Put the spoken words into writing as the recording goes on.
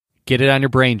Get it on your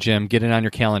brain, Jim. Get it on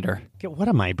your calendar. What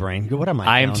am I, brain? What am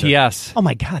I? IMTS. Calendar? Oh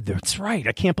my God, that's right.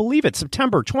 I can't believe it.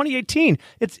 September 2018.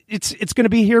 It's going to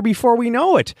be here before we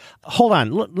know it. Hold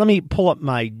on. Let me pull up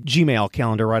my Gmail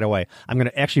calendar right away. I'm going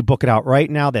to actually book it out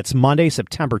right now. That's Monday,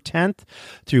 September 10th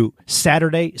through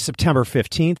Saturday, September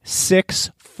 15th.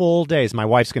 6 full days. My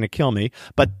wife's going to kill me,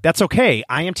 but that's okay.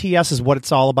 IMTS is what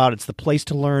it's all about. It's the place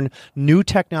to learn new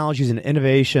technologies and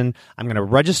innovation. I'm going to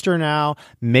register now.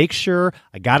 Make sure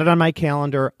I got it on my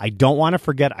calendar. I don't want to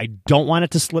forget. I don't want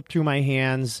it to slip through my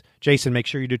hands. Jason, make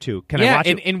sure you do too. Can I watch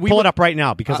it? And pull it up right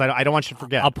now because I don't want you to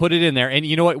forget. I'll put it in there. And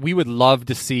you know what? We would love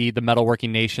to see the Metalworking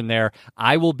Nation there.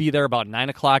 I will be there about 9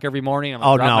 o'clock every morning. I'm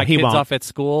going to drop my kids off at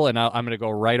school, and I'm going to go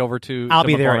right over to I'll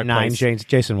be there McCormick at 9. Place.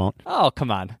 Jason won't. Oh,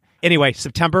 come on. Anyway,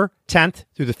 September 10th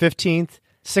through the 15th,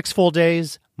 6 full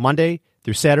days, Monday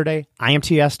through Saturday,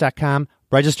 IMTS.com.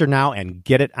 Register now and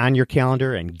get it on your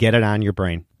calendar and get it on your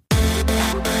brain.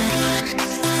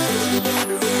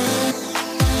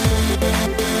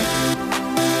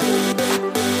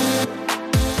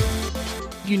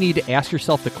 You need to ask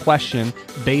yourself the question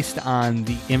based on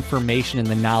the information and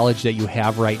the knowledge that you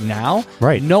have right now.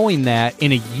 Right. Knowing that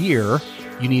in a year,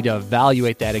 you need to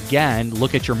evaluate that again,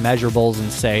 look at your measurables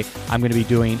and say, I'm going to be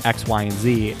doing X, Y, and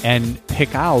Z, and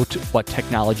pick out what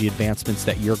technology advancements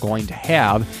that you're going to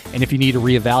have. And if you need to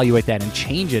reevaluate that and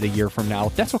change it a year from now,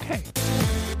 that's okay.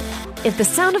 If the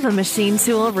sound of a machine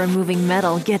tool removing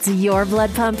metal gets your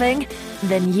blood pumping,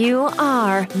 then you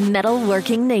are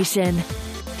Metalworking Nation.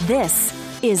 This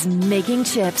is Making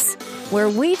Chips, where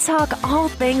we talk all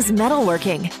things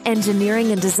metalworking,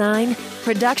 engineering and design,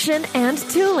 production and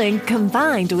tooling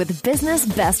combined with business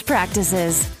best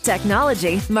practices,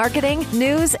 technology, marketing,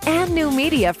 news, and new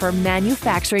media for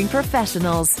manufacturing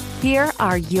professionals. Here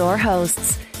are your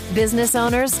hosts, business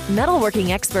owners, metalworking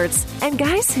experts, and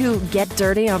guys who get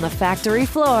dirty on the factory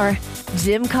floor,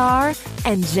 Jim Carr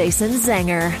and Jason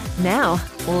Zenger. Now,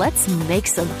 let's make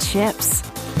some chips.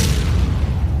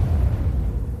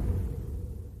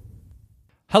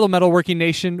 Hello, Metalworking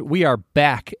Nation. We are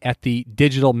back at the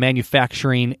Digital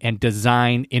Manufacturing and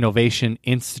Design Innovation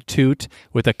Institute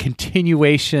with a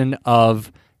continuation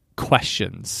of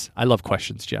questions. I love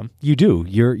questions, Jim. You do.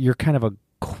 You're kind of a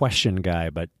question guy,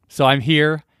 but so I'm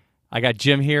here. I got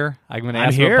Jim here. I'm going to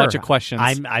ask him a bunch of questions.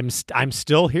 I'm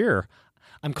still here.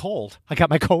 I'm cold. I got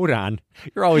my coat on.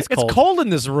 You're always cold. It's cold in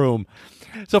this room.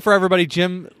 So for everybody,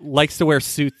 Jim likes to wear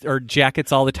suits or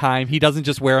jackets all the time. He doesn't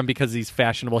just wear them because he's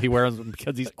fashionable. He wears them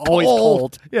because he's always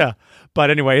cold. Yeah.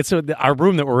 But anyway, it's our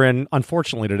room that we're in,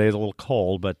 unfortunately, today is a little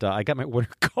cold, but I got my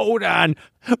winter coat on.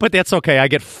 But that's okay. I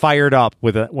get fired up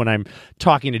with it when I'm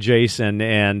talking to Jason,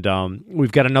 and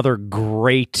we've got another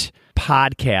great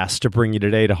podcast to bring you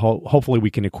today to hopefully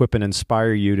we can equip and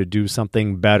inspire you to do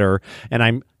something better. And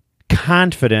I'm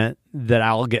confident that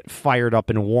I'll get fired up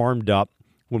and warmed up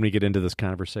when we get into this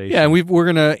conversation. Yeah, and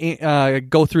we're going to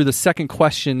go through the second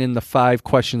question in the 5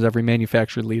 questions every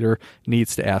manufacturing leader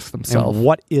needs to ask themselves. And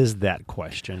what is that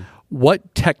question?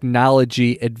 What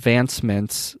technology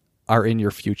advancements are in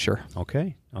your future?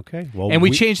 Okay. Well, and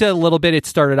we changed that a little bit. It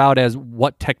started out as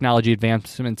what technology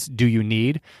advancements do you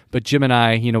need? But Jim and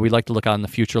I, we like to look out in the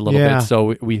future a little bit.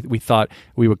 So we thought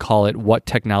we would call it what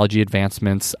technology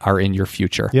advancements are in your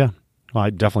future. Yeah. Well, I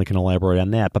definitely can elaborate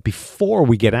on that. But before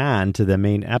we get on to the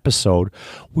main episode,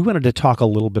 we wanted to talk a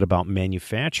little bit about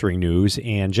manufacturing news.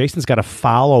 And Jason's got a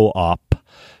follow-up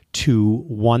to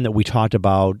one that we talked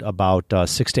about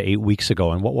 6 to 8 weeks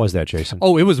ago. And what was that, Jason?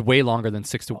 Oh, it was way longer than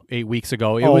 6 to 8 weeks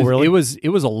ago. Really? It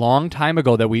was a long time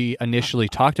ago that we initially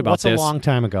talked about What's this. What's a long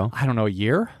time ago? I don't know, a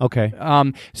year? Okay.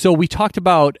 So we talked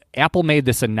about Apple made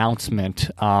this announcement.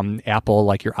 Apple,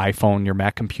 like your iPhone, your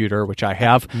Mac computer, which I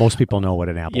have. Most people know what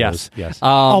an Apple is. Yes.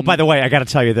 By the way, I got to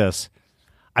tell you this.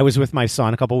 I was with my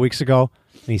son a couple weeks ago,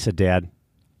 and he said, Dad,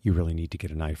 you really need to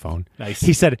get an iPhone. Nice.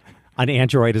 He said, an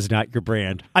Android is not your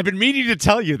brand. I've been meaning to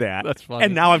tell you that. That's funny.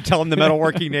 And now I'm telling the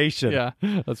Metalworking Nation. Yeah,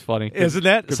 that's funny. Isn't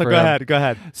that? Good So for go him.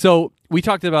 ahead. So we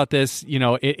talked about this,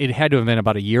 it had to have been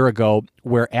about a year ago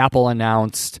where Apple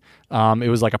announced, it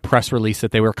was like a press release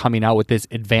that they were coming out with this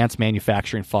advanced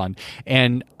manufacturing fund.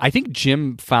 And I think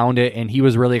Jim found it and he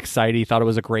was really excited. He thought it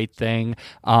was a great thing.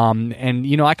 I'm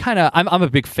a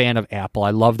big fan of Apple.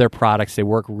 I love their products. They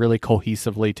work really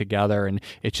cohesively together and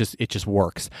it just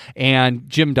works. And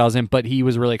Jim doesn't, but he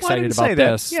was really excited about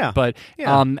this. Yeah. But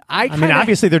I mean,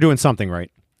 obviously they're doing something right.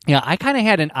 Yeah, I kind of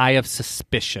had an eye of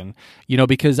suspicion,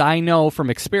 because I know from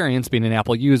experience being an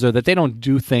Apple user that they don't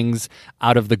do things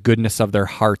out of the goodness of their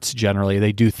hearts generally.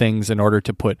 They do things in order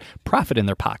to put profit in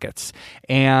their pockets.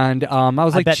 And I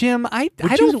was like, Jim,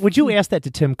 would you ask that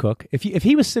to Tim Cook? If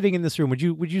he was sitting in this room,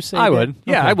 would you say I that? would.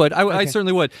 Yeah, Okay. I would. I Okay.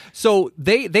 certainly would. So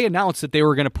they announced that they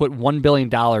were going to put $1 billion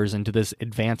into this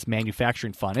advanced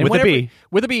manufacturing fund. And With a B.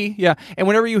 With a B, yeah. And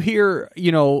whenever you hear,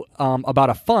 about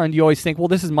a fund, you always think, well,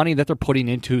 this is money that they're putting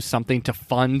into something to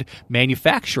fund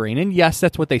manufacturing. And yes,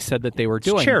 that's what they said that they were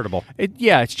doing. It's charitable.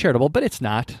 It's charitable, but it's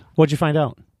not. What'd you find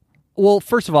out? Well,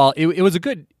 first of all, it was a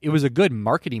good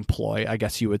marketing ploy, I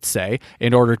guess you would say,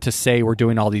 in order to say we're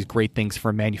doing all these great things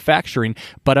for manufacturing.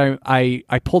 But I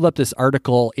pulled up this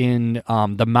article in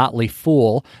the Motley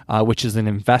Fool, which is an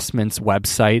investments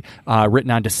website, written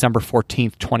on December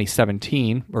 14th,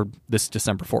 2017, or this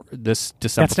December 14th.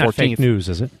 That's not fake news,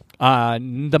 is it?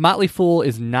 The Motley Fool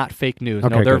is not fake news.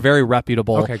 Okay, no, they're a good. very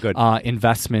reputable Okay, good.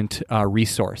 investment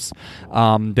resource.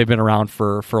 They've been around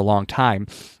for a long time.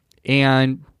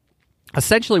 And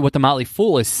essentially what the Motley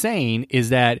Fool is saying is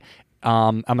that,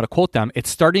 I'm going to quote them, it's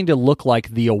starting to look like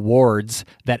the awards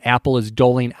that Apple is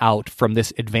doling out from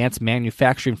this advanced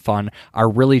manufacturing fund are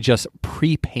really just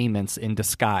prepayments in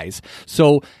disguise.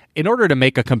 So in order to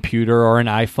make a computer or an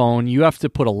iPhone, you have to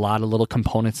put a lot of little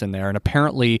components in there. And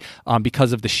apparently,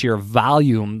 because of the sheer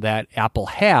volume that Apple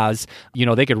has,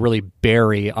 they could really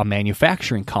bury a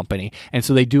manufacturing company. And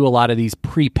so they do a lot of these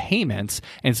prepayments.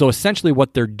 And so essentially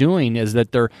what they're doing is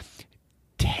that they're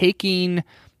taking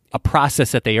a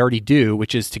process that they already do,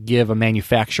 which is to give a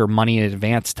manufacturer money in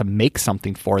advance to make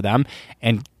something for them,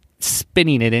 and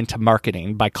spinning it into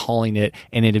marketing by calling it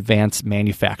an advanced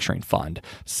manufacturing fund.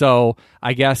 So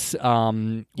I guess,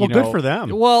 good for them.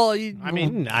 Well,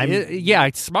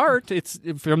 it's smart. It's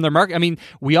from their market. I mean,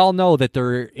 we all know that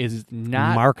there is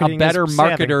not Marketing a better is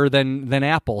savvy. marketer than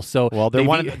Apple. So They're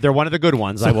one of the good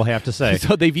ones, I will have to say.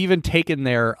 So they've even taken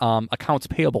their accounts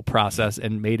payable process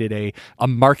and made it a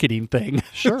marketing thing.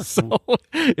 Sure. So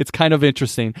it's kind of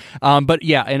interesting. But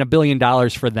yeah, and $1 billion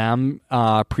for them,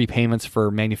 prepayments for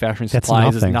manufacturing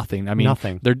supplies is nothing. I mean,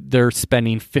 nothing. They're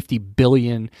spending $50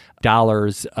 billion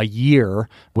a year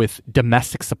with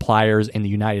domestic suppliers in the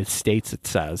United States, it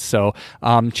says. So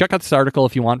check out this article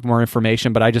if you want more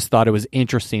information, but I just thought it was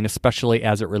interesting, especially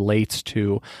as it relates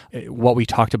to what we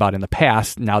talked about in the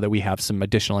past, now that we have some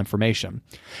additional information.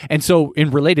 And so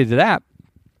in related to that,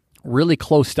 really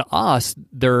close to us,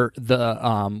 they're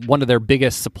one of their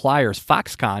biggest suppliers,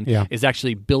 Foxconn, is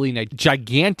actually building a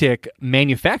gigantic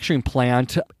manufacturing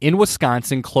plant in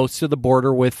Wisconsin, close to the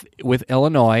border with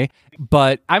Illinois.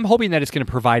 But I'm hoping that it's going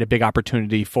to provide a big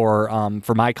opportunity for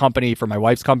my company, for my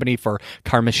wife's company, for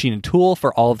Car Machine and Tool,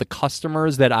 for all of the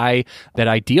customers that I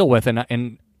deal with,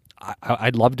 and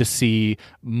I'd love to see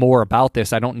more about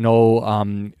this. I don't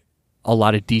know a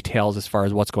lot of details as far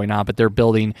as what's going on, but they're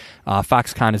building,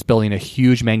 Foxconn is building a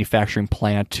huge manufacturing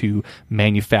plant to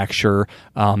manufacture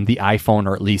the iPhone,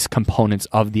 or at least components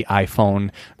of the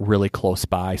iPhone, really close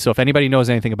by. So if anybody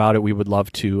knows anything about it, we would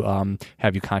love to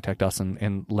have you contact us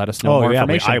and let us know more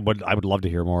information. I would love to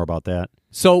hear more about that.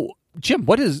 So Jim,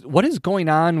 what is going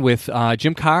on with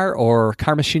Jim Carr or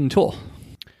Car Machine and Tool?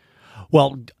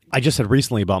 Well, I just said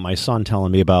recently about my son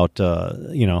telling me about,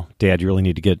 Dad, you really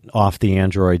need to get off the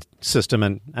Android system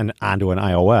and onto an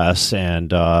iOS.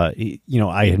 And,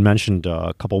 I had mentioned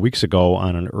a couple of weeks ago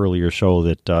on an earlier show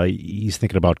that he's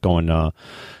thinking about going to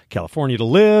California to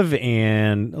live.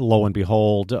 And lo and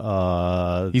behold,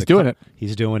 he's doing it.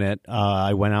 He's doing it.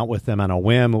 I went out with them on a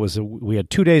whim. We had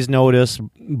 2 days' notice,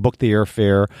 booked the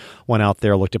airfare, went out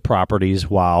there, looked at properties.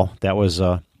 Wow, that was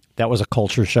a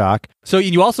culture shock. So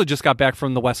you also just got back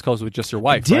from the West Coast with just your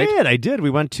wife, right? I did. We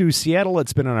went to Seattle.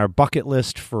 It's been on our bucket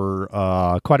list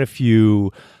for quite a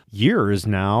few years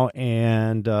now,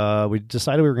 and we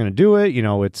decided we were going to do it.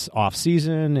 It's off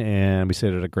season, and we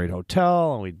stayed at a great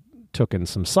hotel, and we took in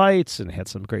some sights and had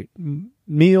some great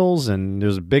meals, and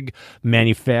there's a big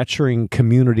manufacturing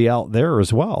community out there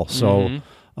as well. So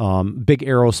big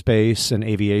aerospace and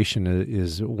aviation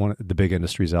is one of the big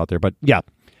industries out there. But yeah,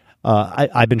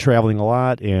 I've been traveling a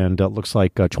lot, and it looks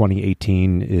like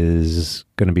 2018 is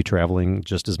going to be traveling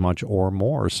just as much or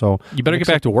more. So you better get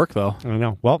back to work, though. I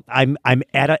know. Well, I'm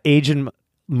at an age in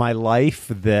my life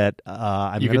that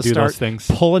I'm going to start those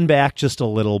things. Pulling back just a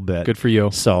little bit. Good for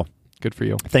you. So good for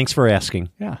you. Thanks for asking.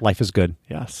 Yeah, life is good.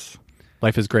 Yes,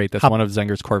 life is great. That's one of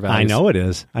Zenger's core values.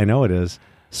 I know it is.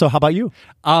 So how about you?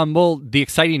 Well, the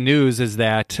exciting news is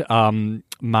that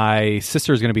my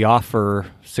sister is going to be off for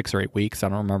 6 or 8 weeks. I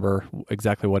don't remember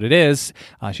exactly what it is.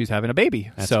 She's having a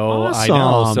baby. That's so awesome. I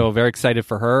know. So very excited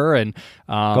for her. And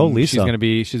Go, Lisa. She's going to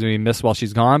be missed while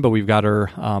she's gone, but we've got her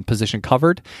position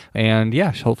covered. And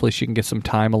yeah, hopefully she can get some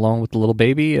time alone with the little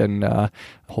baby, and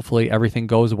hopefully everything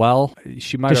goes well.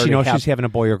 She might. Does she know she's having a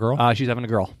boy or girl? She's having a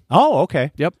girl. Oh,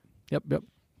 okay. Yep.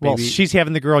 Well, Baby. she's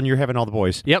having the girl and you're having all the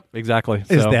boys. Yep, exactly.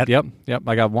 Is So, that- Yep.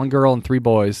 I got 1 girl and 3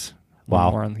 boys.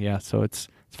 Wow. Yeah, so it's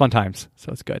fun times.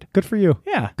 So it's good. Good for you.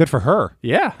 Yeah. Good for her.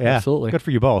 Yeah, Yeah, absolutely. Good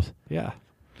for you both. Yeah.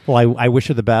 Well, I wish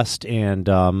her the best, and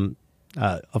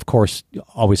of course,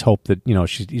 always hope that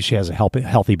she has a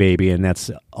healthy baby, and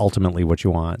that's ultimately what you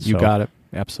want. You got it.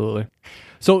 Absolutely.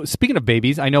 So speaking of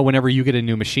babies, I know whenever you get a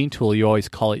new machine tool, you always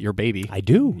call it your baby. I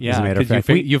do. Yeah, as a matter of 'cause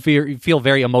fact, you feel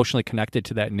very emotionally connected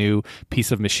to that new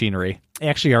piece of machinery.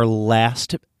 actually, our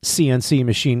last CNC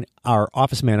machine, our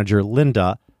office manager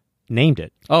Linda named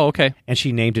it, Oh, okay. and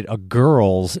she named it a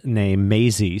girl's name,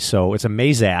 Maisie. So it's a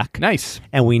Mazak. Nice.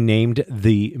 And we named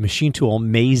the machine tool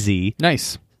Maisie,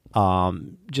 Nice.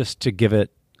 just to give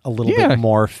it a little Yeah. bit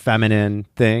more feminine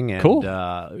thing. And, Cool.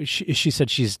 She said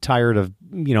she's tired of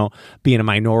being a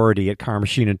minority at Car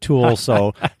Machine and Tool,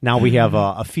 so now we have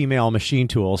a female machine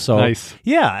tool. So Nice.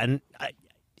 yeah, and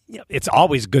it's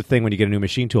always a good thing when you get a new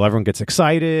machine tool. Everyone gets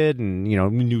excited, and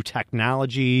new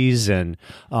technologies, and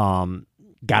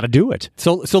got to do it.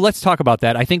 So let's talk about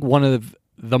that. I think one of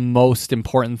the most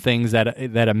important things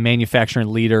that a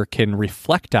manufacturing leader can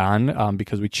reflect on,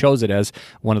 because we chose it as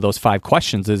one of those 5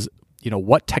 questions, is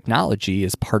what technology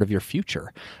is part of your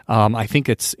future. I think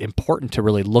it's important to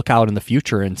really look out in the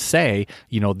future and say,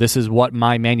 this is what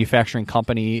my manufacturing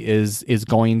company is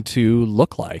going to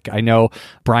look like. I know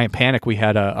Brian Panic, we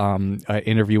had a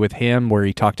interview with him where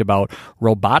he talked about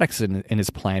robotics in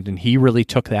his plant, and he really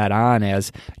took that on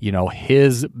as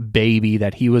his baby,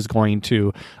 that he was going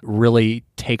to really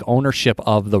take ownership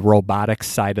of the robotics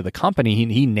side of the company.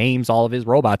 He names all of his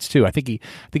robots too. I think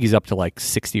he's up to like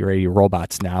 60 or 80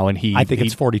 robots now, and I think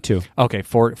it's 42. Okay,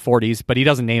 40s, but he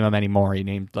doesn't name them anymore. He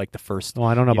named like the first. Well,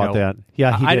 I don't know about that.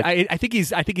 Yeah, he did. I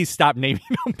think he's stopped naming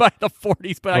them by the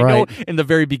 40s, but I Right. know in the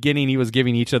very beginning he was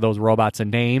giving each of those robots a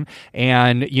name,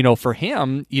 and for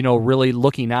him, really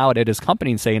looking out at his company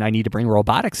and saying, I need to bring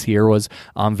robotics here was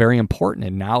very important,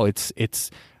 and now it's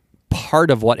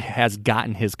part of what has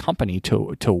gotten his company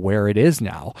to where it is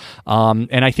now.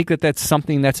 And I think that's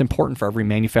something that's important for every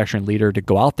manufacturing leader to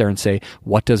go out there and say,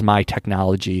 what does my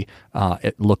technology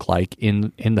look like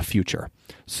in the future?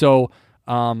 So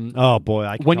oh boy,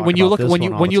 I can when talk you about look this when one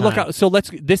you all when the you look time. out, so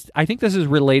I think this is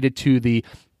related to the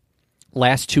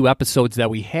last 2 episodes that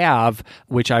we have,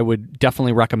 which I would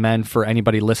definitely recommend for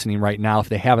anybody listening right now. If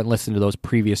they haven't listened to those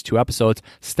previous 2 episodes,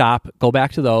 stop, go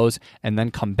back to those, and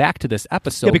then come back to this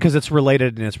episode. Yeah, because it's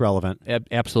related and it's relevant.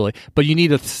 Absolutely. But you need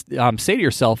to say to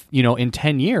yourself, in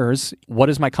 10 years, what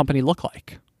does my company look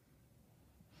like?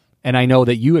 And I know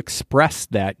that you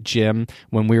expressed that, Jim,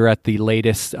 when we were at the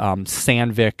latest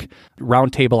Sandvik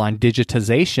roundtable on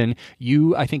digitization.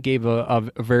 You, I think, gave a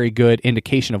very good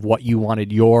indication of what you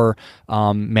wanted your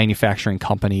manufacturing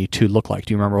company to look like.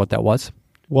 Do you remember what that was?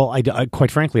 Well, I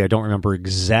quite frankly, I don't remember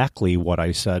exactly what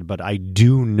I said, but I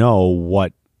do know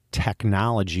what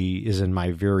technology is in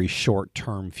my very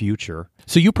short-term future.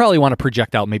 So you probably want to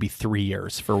project out maybe 3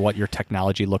 years for what your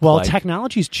technology looks like. Well,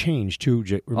 technology's changed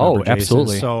too. Oh, Jason.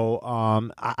 absolutely. So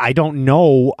I don't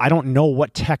know. I don't know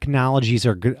what technologies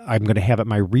I'm going to have at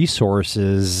my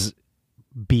resources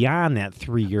beyond that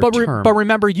 3-year term. But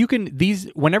remember, you can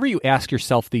whenever you ask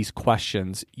yourself these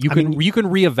questions, you can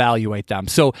reevaluate them.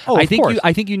 So I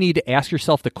think you need to ask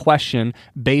yourself the question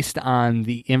based on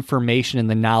the information and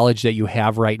the knowledge that you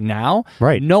have right now.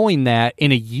 Right. Knowing that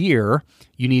in a year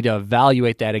you need to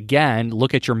evaluate that again,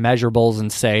 look at your measurables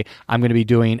and say, I'm going to be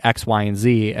doing X, Y, and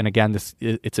Z. And again,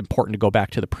 it's important to go back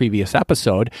to the previous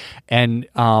episode and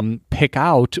pick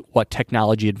out what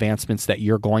technology advancements that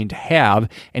you're going to have.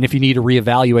 And if you need to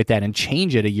reevaluate that and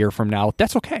change it a year from now,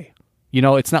 that's okay.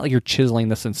 It's not like you're chiseling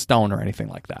this in stone or anything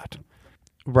like that.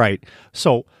 Right.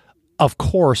 So, of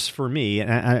course, for me,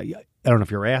 and I don't know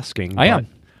if you're asking. I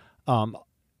am.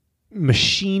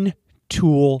 Machine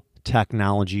tool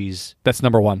technologies. That's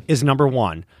number one. Is number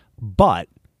one. But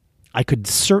I could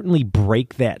certainly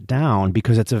break that down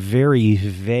because it's a very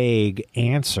vague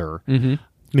answer. Mm-hmm.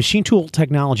 Machine tool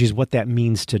technology is what that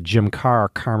means to Jim Carr,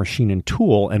 Car Machine and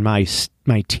Tool, and my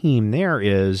team there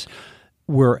is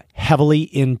we're heavily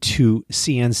into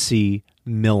CNC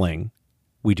milling.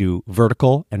 We do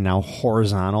vertical and now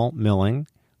horizontal milling.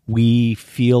 We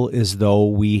feel as though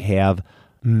we have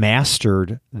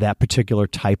mastered that particular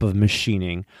type of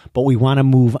machining, but we want to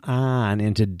move on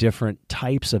into different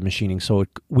types of machining. So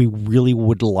we really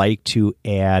would like to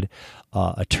add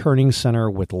a turning center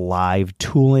with live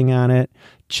tooling on it,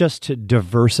 just to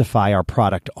diversify our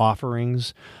product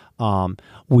offerings.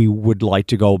 We would like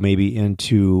to go maybe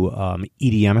into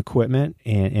EDM equipment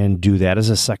and do that as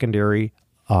a secondary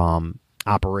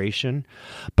operation.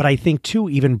 But I think, too,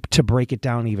 even to break it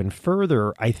down even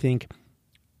further, I think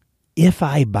if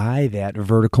I buy that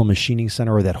vertical machining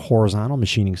center or that horizontal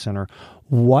machining center,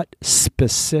 what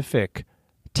specific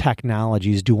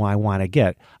technologies do I want to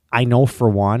get? I know, for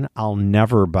one, I'll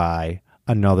never buy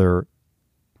another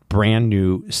brand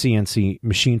new CNC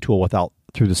machine tool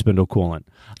through the spindle coolant.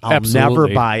 I'll never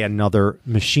buy another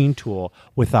machine tool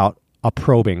without a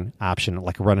probing option,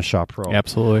 like a Renishaw probe.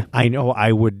 Absolutely. I know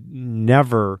I would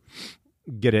never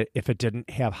get it if it didn't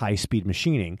have high-speed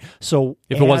machining. So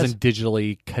if it wasn't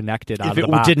digitally connected out of the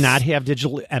box. If it did not have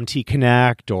digital MT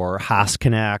Connect or Haas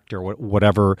Connect or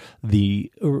whatever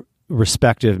the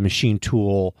respective machine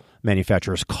tool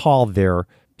manufacturers call their...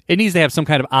 It needs to have some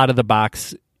kind of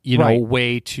out-of-the-box, Right.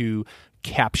 way to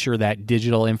capture that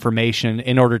digital information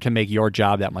in order to make your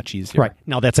job that much easier. Right.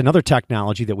 Now, that's another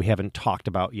technology that we haven't talked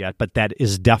about yet, but that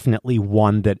is definitely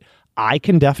one that I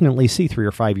can definitely see 3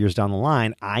 or 5 years down the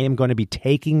line. I am going to be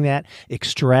taking that,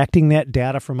 extracting that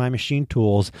data from my machine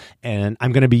tools, and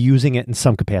I'm going to be using it in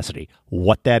some capacity.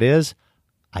 What that is,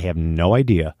 I have no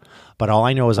idea. But all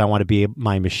I know is I want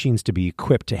my machines to be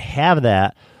equipped to have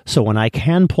that, so when I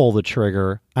can pull the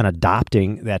trigger on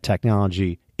adopting that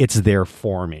technology, it's there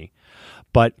for me.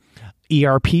 But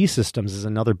ERP systems is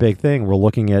another big thing. We're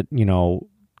looking at,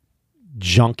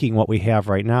 junking what we have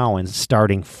right now and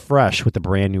starting fresh with a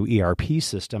brand new ERP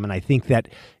system. And I think that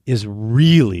is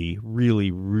really,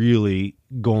 really, really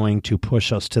going to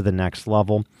push us to the next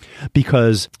level,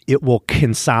 because it will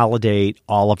consolidate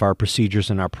all of our procedures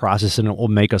and our process, and it will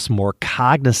make us more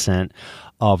cognizant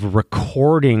of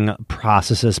recording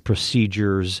processes,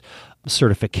 procedures,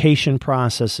 certification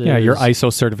processes. Yeah, your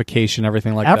ISO certification,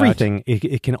 everything like everything.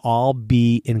 It can all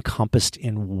be encompassed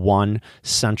in one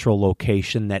central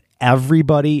location that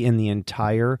everybody in the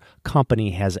entire company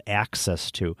has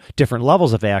access to. Different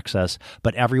levels of access,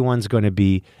 but everyone's going to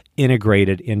be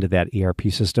integrated into that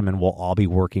ERP system, and we'll all be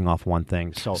working off one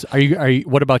thing. So are you?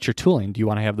 What about your tooling? Do you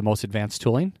want to have the most advanced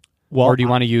tooling? Well, or do you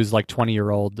want to use like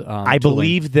 20-year-old I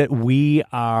believe that we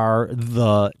are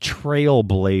the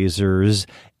trailblazers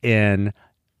in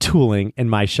tooling in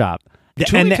my shop.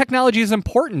 Tooling technology is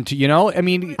important, I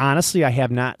mean, honestly, I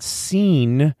have not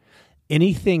seen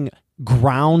anything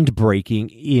groundbreaking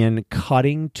in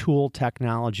cutting tool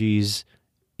technologies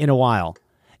in a while.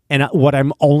 And what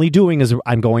I'm only doing is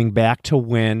I'm going back to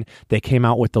when they came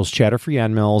out with those chatter-free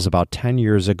end mills about 10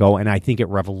 years ago, and I think it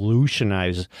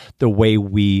revolutionized the way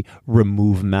we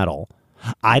remove metal.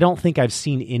 I don't think I've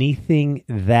seen anything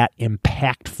that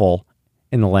impactful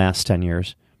in the last 10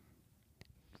 years.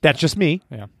 That's just me.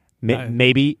 Yeah.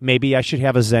 Maybe I should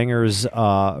have a Zenger's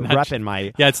rep in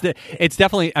my... Yeah, it's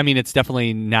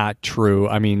definitely not true.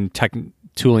 I mean,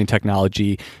 tooling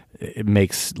technology, it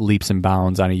makes leaps and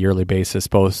bounds on a yearly basis,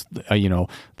 both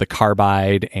the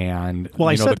carbide and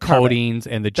the coatings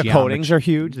and the coatings are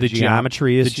huge. The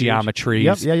geometry is huge.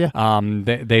 Geometries. Yep,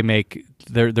 yeah. They make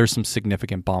there's some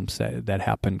significant bumps that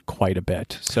happen quite a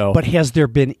bit. So, but has there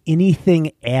been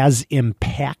anything as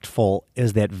impactful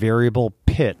as that variable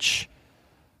pitch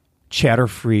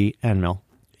chatter-free end mill?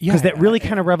 Because that really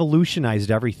kind of revolutionized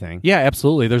everything. Yeah,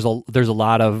 absolutely. There's a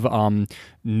lot of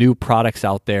new products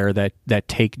out there that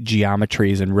take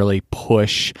geometries and really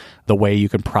push the way you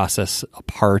can process a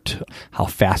part, how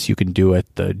fast you can do it,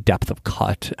 the depth of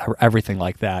cut, everything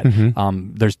like that.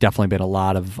 Mm-hmm. There's definitely been a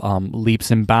lot of leaps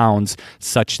and bounds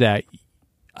such that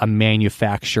a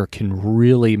manufacturer can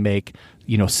really make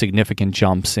significant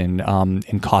jumps in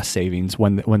cost savings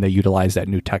when they utilize that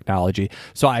new technology.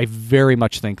 So I very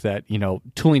much think that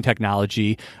tooling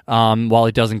technology, while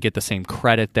it doesn't get the same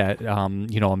credit that a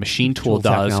machine tool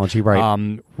does, technology,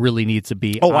 right. Really needs to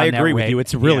be. I agree with you.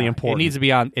 It's really important. It needs to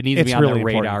be on. It needs to be on the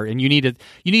radar, and you need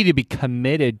to be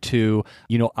committed to.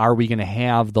 Are we going to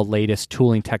have the latest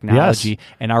tooling technology, yes.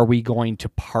 and are we going to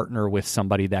partner with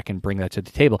somebody that can bring that to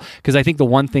the table? Because I think the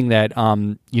one thing that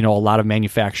a lot of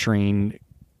manufacturing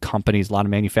companies, a lot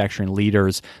of manufacturing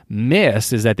leaders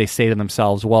miss is that they say to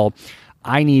themselves, well,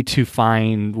 I need to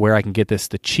find where I can get this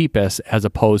the cheapest, as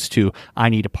opposed to I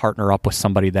need to partner up with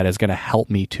somebody that is going to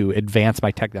help me to advance my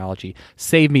technology,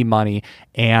 save me money.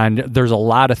 And there's a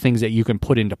lot of things that you can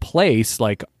put into place,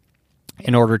 like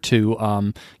in order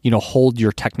to hold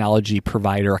your technology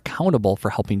provider accountable for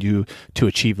helping you to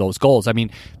achieve those goals. I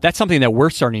mean, that's something that we're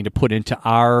starting to put into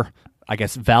our, I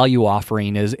guess, value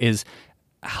offering is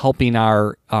helping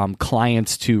our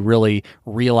clients to really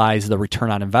realize the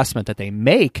return on investment that they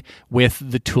make with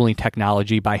the tooling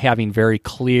technology by having very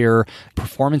clear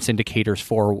performance indicators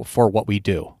for what we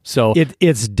do. So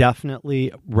it's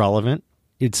definitely relevant.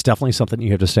 It's definitely something you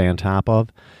have to stay on top of,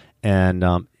 and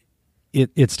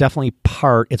it's definitely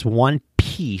it's one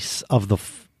piece of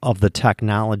the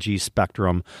technology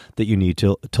spectrum that you need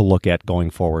to look at going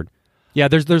forward. Yeah,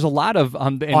 there's a lot of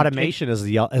automation is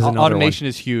another automation one.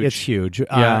 Is huge. It's huge.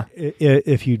 Yeah.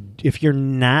 If you're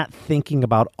not thinking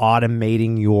about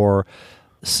automating your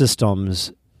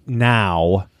systems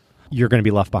now, you're going to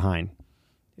be left behind.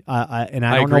 And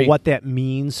I don't agree. know what that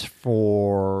means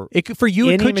for for you.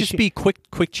 It could machine. just be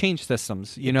quick change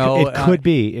systems.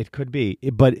 It could be.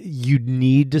 But you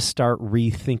need to start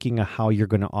rethinking of how you're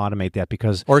going to automate that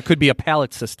or it could be a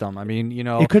pallet system. I mean,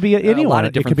 it could be a lot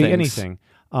of different It could be things. anything.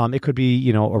 It could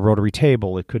be a rotary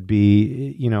table. It could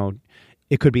be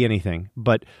it could be anything.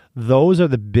 But those are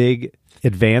the big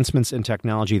advancements in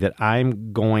technology that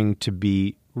I'm going to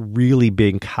be really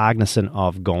being cognizant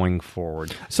of going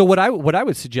forward. So what I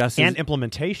would suggest is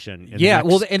implementation. In yeah, the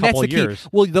next and that's couple the of key. years.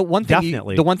 Well, the one thing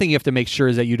Definitely. the one thing you have to make sure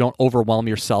is that you don't overwhelm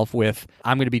yourself with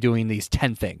I'm going to be doing these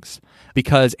 10 things,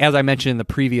 because as I mentioned in the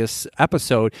previous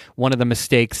episode, one of the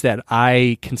mistakes that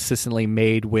I consistently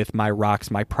made with my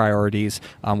rocks, my priorities,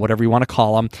 whatever you want to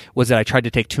call them, was that I tried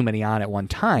to take too many on at one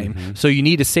time. Mm-hmm. So you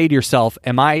need to say to yourself,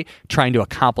 am I trying to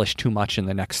accomplish too much in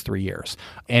the next 3 years?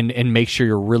 And make sure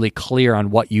you're really clear on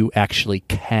what you actually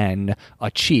can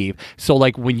achieve. So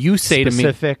like when you say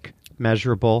specific, to me,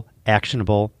 measurable,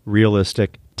 actionable,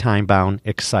 realistic, time-bound,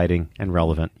 exciting, and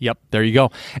relevant. Yep, there you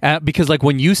go. Because like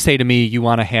when you say to me you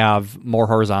want to have more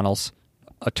horizontals,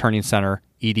 a turning center,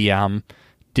 EDM,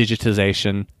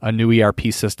 digitization, a new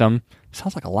ERP system,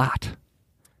 sounds like a lot.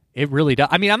 It really does.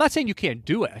 I mean, I'm not saying you can't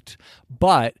do it,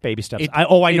 but baby steps. I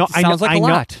know. It sounds like a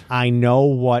lot. I know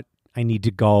what I need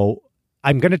to go.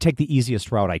 I'm going to take the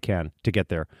easiest route I can to get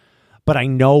there, but I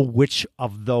know which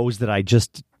of those that I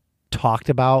just talked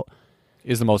about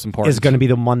is the most important. Is going to be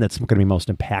the one that's going to be most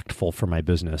impactful for my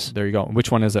business. There you go.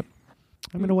 Which one is it?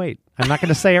 I'm going to wait. I'm not going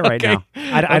to say it right now.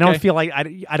 I don't feel like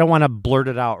I don't want to blurt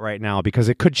it out right now because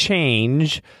it could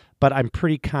change, but I'm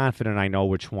pretty confident I know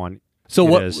which one. So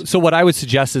what I would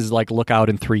suggest is like look out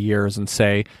in 3 years and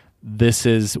say, this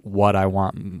is what I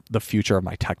want the future of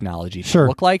my technology to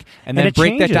look like, and then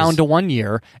break that down to 1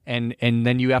 year, and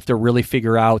then you have to really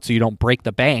figure out so you don't break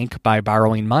the bank by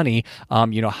borrowing money.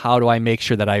 How do I make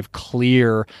sure that I have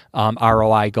clear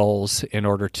ROI goals in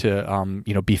order to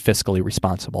be fiscally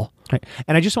responsible? Right.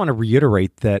 And I just want to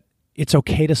reiterate that it's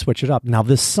okay to switch it up. Now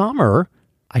this summer,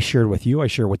 I shared with the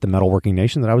Metalworking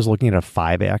Nation that I was looking at a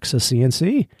 5-axis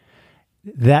CNC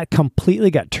that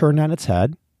completely got turned on its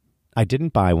head. I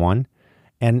didn't buy one,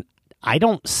 and I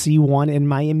don't see one in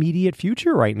my immediate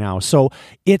future right now. So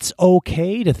it's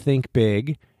okay to think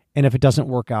big, and if it doesn't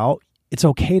work out, it's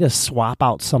okay to swap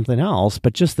out something else.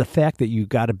 But just the fact that you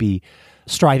got to be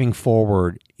striving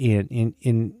forward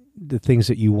in the things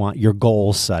that you want, your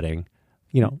goal setting.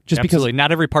 Just Absolutely. because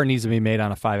not every part needs to be made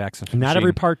on a 5-axis machine. Not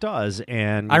every part does,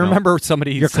 and I remember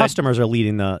somebody your said, customers are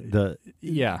leading the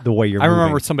way you're. I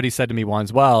remember moving. somebody said to me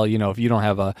once, "Well, if you don't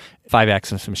have a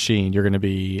 5-axis machine, you're going to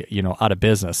be out of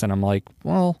business." And I'm like,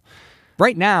 "Well,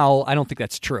 right now, I don't think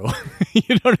that's true." You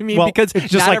know what I mean? Well, because it's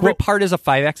just not like every part is a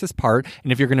 5-axis part,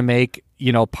 and if you're going to make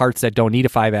parts that don't need a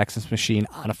 5-axis machine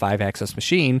on a 5-axis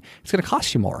machine, it's going to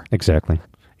cost you more. Exactly.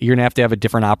 You're going to have a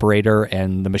different operator,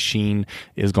 and the machine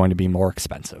is going to be more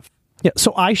expensive. Yeah,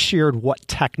 so I shared what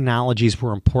technologies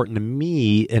were important to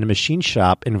me in a machine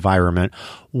shop environment,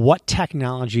 what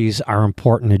technologies are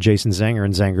important to Jason Zanger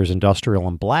and Zanger's Industrial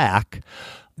and Black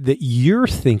that you're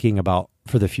thinking about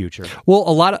for the future. Well,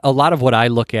 a lot of what I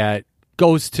look at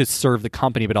goes to serve the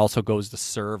company, but also goes to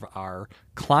serve our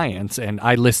clients. And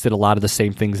I listed a lot of the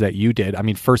same things that you did. I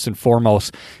mean, first and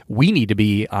foremost, we need to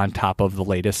be on top of the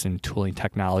latest in tooling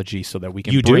technology so that we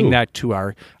can bring that to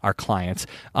our clients.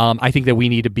 I think that we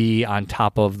need to be on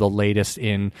top of the latest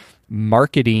in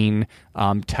marketing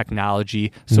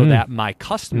technology so that my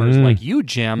customers like you,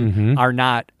 Jim, are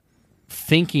not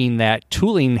thinking that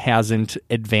tooling hasn't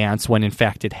advanced when in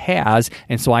fact it has.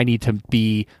 And so I need to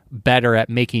be better at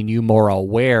making you more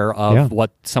aware of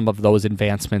what some of those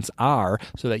advancements are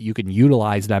so that you can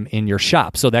utilize them in your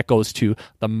shop. So that goes to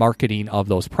the marketing of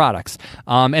those products.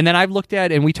 And then I've looked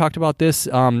at, and we talked about this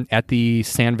at the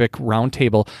Sandvik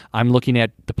Roundtable, I'm looking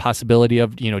at the possibility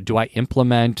of, do I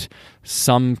implement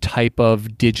some type of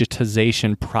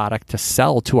digitization product to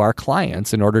sell to our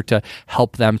clients in order to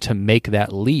help them to make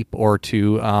that leap or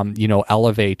to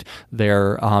elevate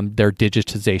their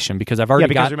digitization? Because I've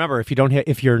already remember, if you don't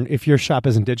if your shop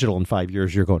isn't digital in 5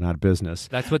 years, you're going out of business.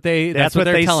 That's what they're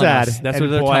telling said. us. That's and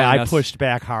what they're boy, telling I us. pushed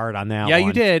back hard on that. Yeah, one.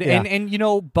 you did, yeah.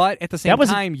 and but at the same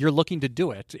time, you're looking to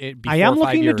do it. I am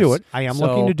looking to do it.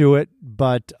 Looking to do it,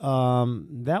 but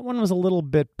that one was a little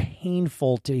bit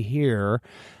painful to hear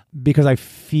because I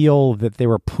feel that they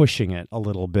were pushing it a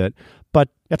little bit. But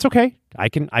that's okay. I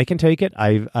can take it.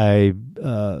 I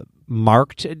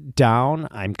marked it down.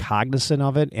 I'm cognizant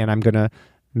of it, and I'm going to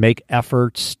make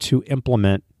efforts to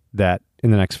implement that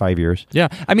in the next 5 years. Yeah.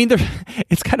 I mean,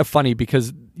 it's kind of funny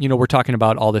because, we're talking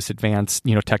about all this advanced,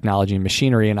 technology and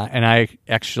machinery. And I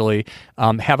actually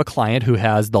have a client who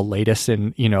has the latest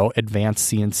in,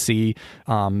 advanced CNC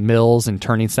mills and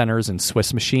turning centers and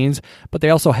Swiss machines. But they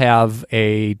also have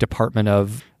a department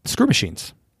of screw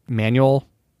machines, manual,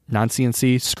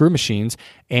 non-CNC screw machines.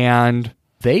 And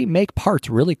they make parts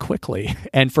really quickly.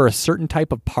 And for a certain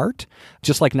type of part,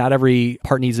 just like not every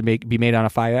part needs to be made on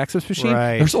a 5-axis machine,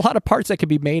 there's a lot of parts that can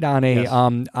be made on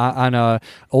a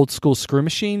old school screw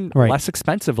machine less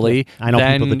expensively. I know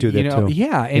people that do that too.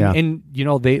 Yeah, and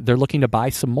they're looking to buy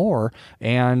some more.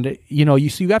 And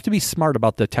you have to be smart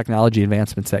about the technology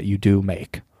advancements that you do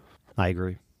make. I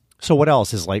agree. So what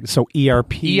else is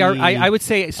ERP? I would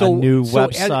say so. A new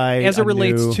website as it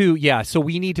relates to So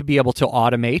we need to be able to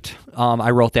automate.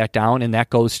 I wrote that down, and that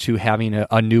goes to having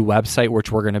a new website,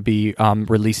 which we're going to be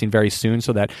releasing very soon,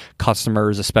 so that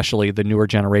customers, especially the newer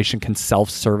generation, can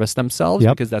self-service themselves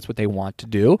because that's what they want to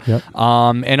do. Yep.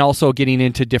 And also getting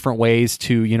into different ways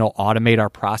to automate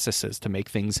our processes to make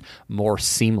things more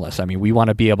seamless. I mean, we want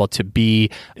to be able to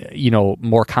be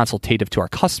more consultative to our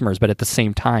customers, but at the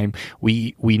same time,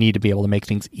 we need to be able to make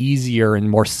things easier and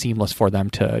more seamless for them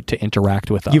to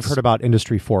interact with us. You've heard about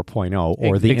Industry 4.0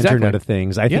 or the Internet of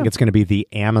Things. I think it's going to be the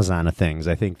Amazon of things.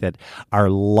 I think that our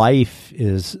life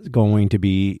is going to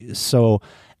be so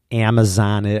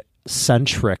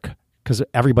Amazon-centric because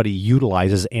everybody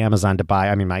utilizes Amazon to buy.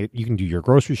 I mean, you can do your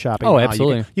grocery shopping. Oh,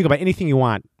 absolutely. You can buy anything you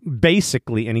want,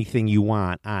 basically anything you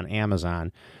want on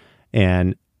Amazon.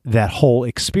 And that whole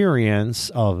experience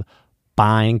of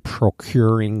buying,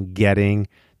 procuring, getting,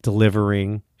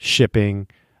 delivering, shipping.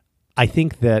 I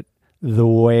think that the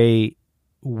way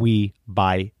we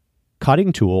buy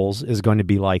cutting tools is going to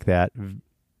be like that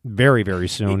very, very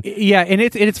soon. Yeah, and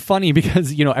it's funny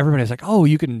because everybody's like, oh,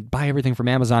 you can buy everything from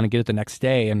Amazon and get it the next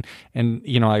day, and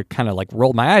I kind of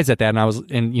rolled my eyes at that, and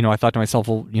I thought to myself,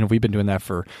 well, we've been doing that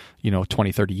for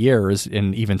 20, 30 years,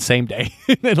 and even same day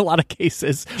in a lot of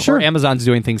cases. Sure, or Amazon's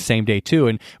doing things same day too,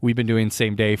 and we've been doing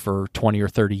same day for 20 or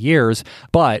 30 years.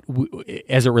 But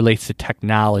as it relates to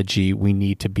technology, we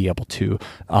need to be able to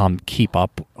keep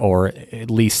up or at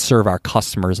least serve our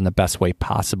customers in the best way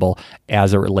possible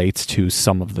as it relates to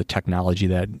some of the technology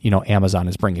that Amazon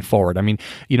is bringing forward. I mean,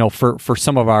 for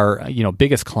some of our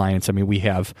biggest clients, I mean, we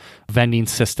have vending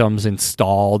systems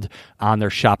installed on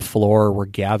their shop floor. We're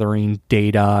gathering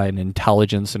data and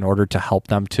intelligence in order to help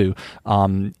them to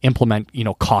implement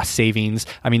cost savings.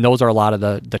 I mean, those are a lot of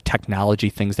the technology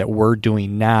things that we're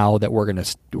doing now that we're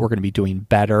gonna be doing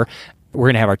better. We're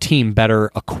going to have our team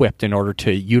better equipped in order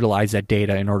to utilize that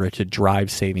data in order to drive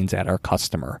savings at our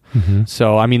customer. Mm-hmm.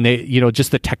 So, I mean,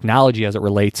 just the technology as it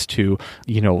relates to,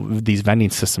 these vending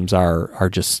systems are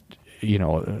just,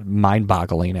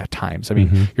 mind-boggling at times. I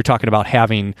mean, you're talking about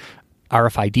having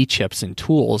RFID chips and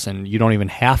tools, and you don't even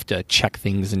have to check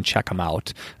things and check them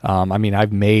out. I mean,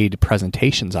 I've made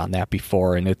presentations on that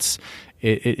before, and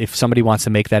if somebody wants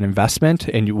to make that investment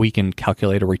and we can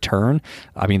calculate a return,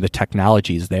 I mean, the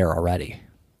technology is there already.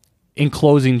 In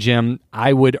closing, Jim,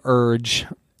 I would urge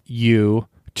you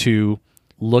to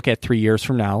look at 3 years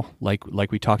from now,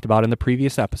 like we talked about in the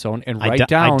previous episode, and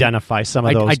identify some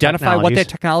of those identify what that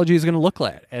technology is going to look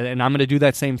like, and I'm going to do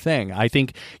that same thing. I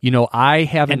think I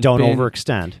haven't and don't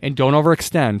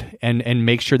overextend and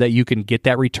make sure that you can get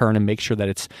that return and make sure that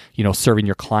it's serving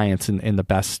your clients in the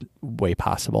best way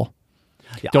possible.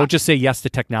 Don't just say yes to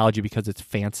technology because it's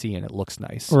fancy and it looks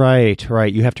nice. Right.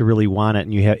 You have to really want it,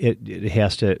 and it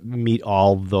has to meet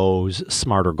all those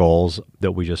smarter goals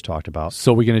that we just talked about.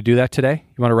 So we're going to do that today?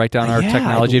 You want to write down our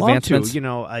technology I'd love advancements?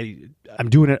 to. I'm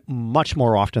doing it much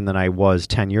more often than I was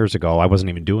 10 years ago. I wasn't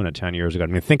even doing it 10 years ago. I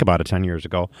mean, think about it 10 years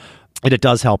ago. And it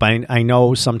does help. I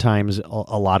know sometimes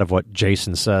a lot of what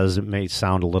Jason says, it may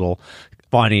sound a little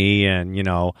funny and,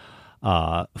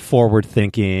 forward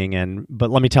thinking.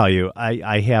 But let me tell you,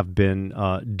 I have been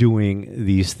doing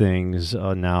these things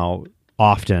now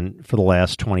often for the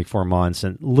last 24 months,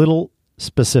 and little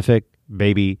specific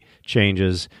baby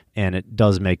changes, and it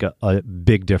does make a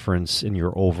big difference in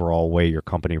your overall way your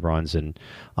company runs and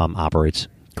operates.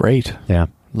 Great. Yeah.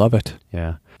 Love it.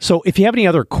 Yeah. So if you have any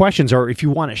other questions, or if you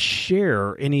want to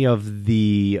share any of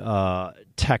the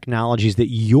technologies that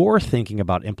you're thinking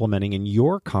about implementing in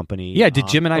your company. Yeah, did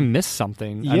Jim and I miss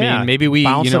something? Yeah, I mean, maybe we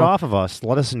bounce it off of us.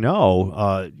 Let us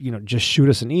know. Just shoot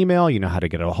us an email. You know how to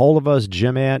get a hold of us.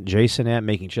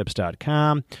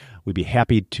 Jim@jason@makingchips.com. We'd be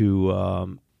happy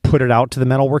to put it out to the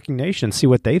metalworking nation, see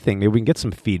what they think. Maybe we can get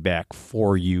some feedback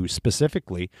for you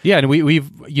specifically. Yeah, and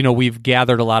we've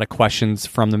gathered a lot of questions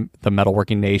from the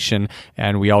metalworking nation,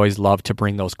 and we always love to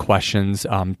bring those questions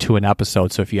to an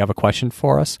episode. So if you have a question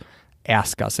for us,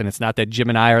 ask us. And it's not that Jim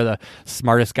and I are the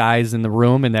smartest guys in the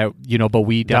room, and that but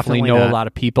we definitely know a lot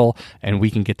of people, and we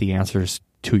can get the answers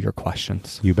to your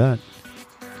questions. You bet.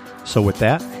 So with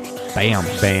that, bam.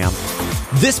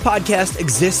 This podcast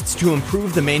exists to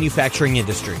improve the manufacturing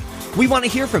industry. We want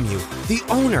to hear from you, the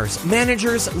owners,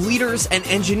 managers, leaders, and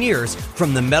engineers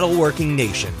from the metalworking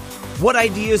nation. What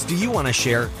ideas do you want to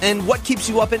share, and what keeps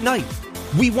you up at night?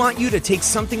 We want you to take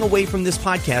something away from this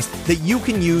podcast that you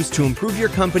can use to improve your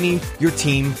company, your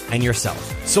team, and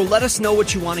yourself. So let us know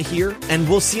what you want to hear, and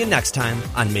we'll see you next time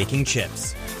on Making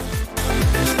Chips.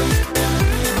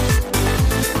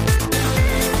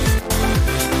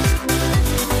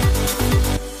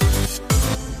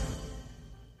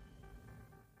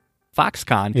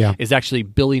 Foxconn is actually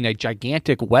building a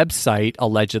gigantic website,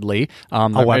 allegedly. A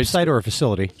website or a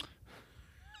facility?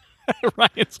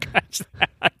 Ryan, scratch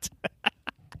that.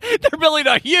 They're building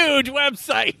a huge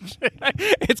website.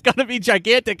 It's going to be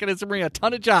gigantic, and it's going to bring a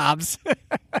ton of jobs.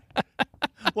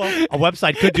 Well, a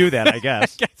website could do that, I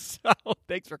guess. I guess so.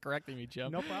 Thanks for correcting me,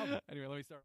 Jim. No problem. Anyway, let me start.